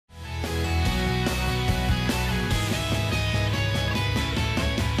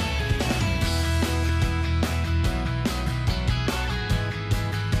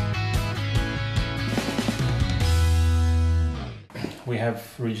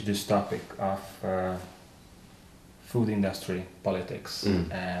have reached this topic of food industry politics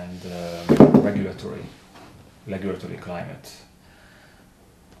and regulatory climate.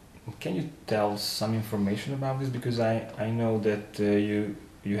 Can you tell some information about this? Because I know that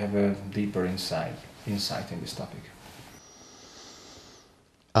you have a deeper insight in this topic.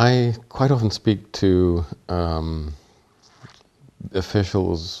 I quite often speak to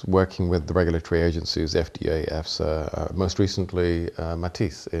officials working with the regulatory agencies, FDA, EFSA, most recently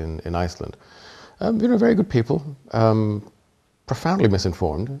Matisse in Iceland. Very good people, profoundly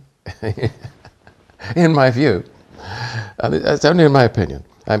misinformed, in my view. It's only in my opinion.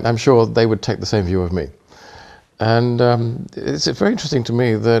 I'm sure they would take the same view of me. And it's very interesting to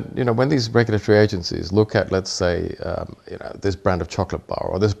me that, when these regulatory agencies look at, let's say, this brand of chocolate bar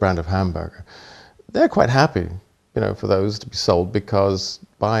or this brand of hamburger, they're quite happy, for those to be sold because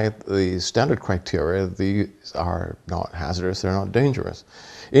by the standard criteria, these are not hazardous, they're not dangerous.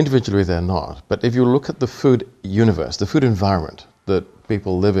 Individually, they're not. But if you look at the food universe, the food environment that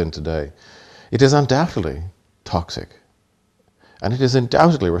people live in today, it is undoubtedly toxic. And it is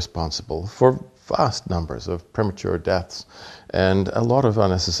undoubtedly responsible for vast numbers of premature deaths and a lot of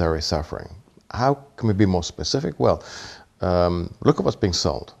unnecessary suffering. How can we be more specific? Well, look at what's being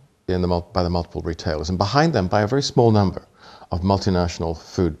sold by the multiple retailers, and behind them by a very small number of multinational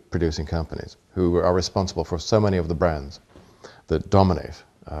food producing companies who are responsible for so many of the brands that dominate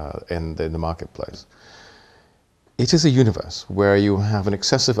in the marketplace. It is a universe where you have an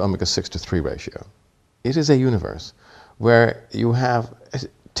excessive omega-6 to 3 ratio. It is a universe where you have a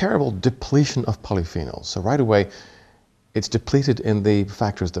terrible depletion of polyphenols. So right away, it's depleted in the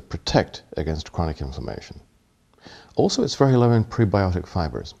factors that protect against chronic inflammation. Also, it's very low in prebiotic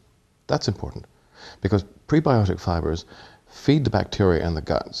fibers. That's important because prebiotic fibers feed the bacteria in the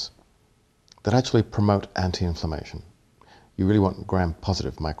guts that actually promote anti-inflammation. You really want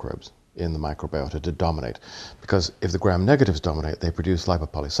gram-positive microbes in the microbiota to dominate, because if the gram-negatives dominate, they produce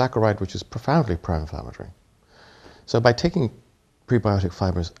lipopolysaccharide, which is profoundly pro-inflammatory. So by taking prebiotic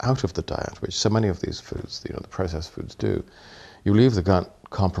fibers out of the diet, which so many of these foods, the processed foods do, you leave the gut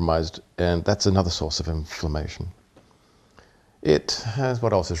compromised, and that's another source of inflammation.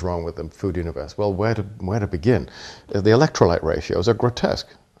 What else is wrong with the food universe? Well, where to begin? The electrolyte ratios are grotesque.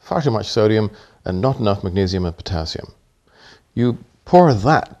 Far too much sodium and not enough magnesium and potassium. You pour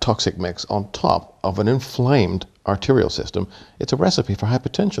that toxic mix on top of an inflamed arterial system, it's a recipe for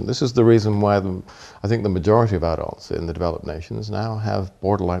hypertension. This is the reason why I think the majority of adults in the developed nations now have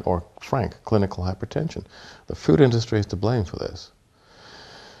borderline or frank clinical hypertension. The food industry is to blame for this.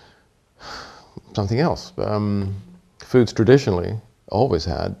 Something else. Foods traditionally always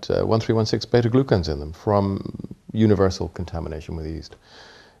had 1316 beta-glucans in them from universal contamination with yeast.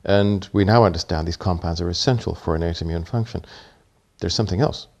 And we now understand these compounds are essential for innate immune function. There's something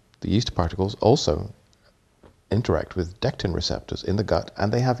else. The yeast particles also interact with dectin receptors in the gut,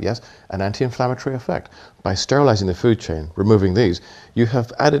 and they have, yes, an anti-inflammatory effect. By sterilizing the food chain, removing these, you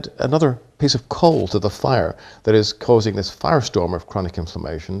have added another piece of coal to the fire that is causing this firestorm of chronic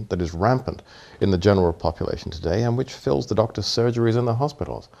inflammation that is rampant in the general population today and which fills the doctor's surgeries in the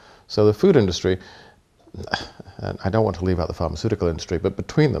hospitals. So the food industry, and I don't want to leave out the pharmaceutical industry, but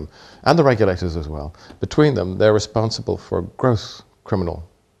between them, and the regulators as well, between them, they're responsible for gross criminal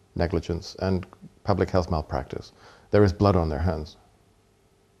negligence and public health malpractice. There is blood on their hands.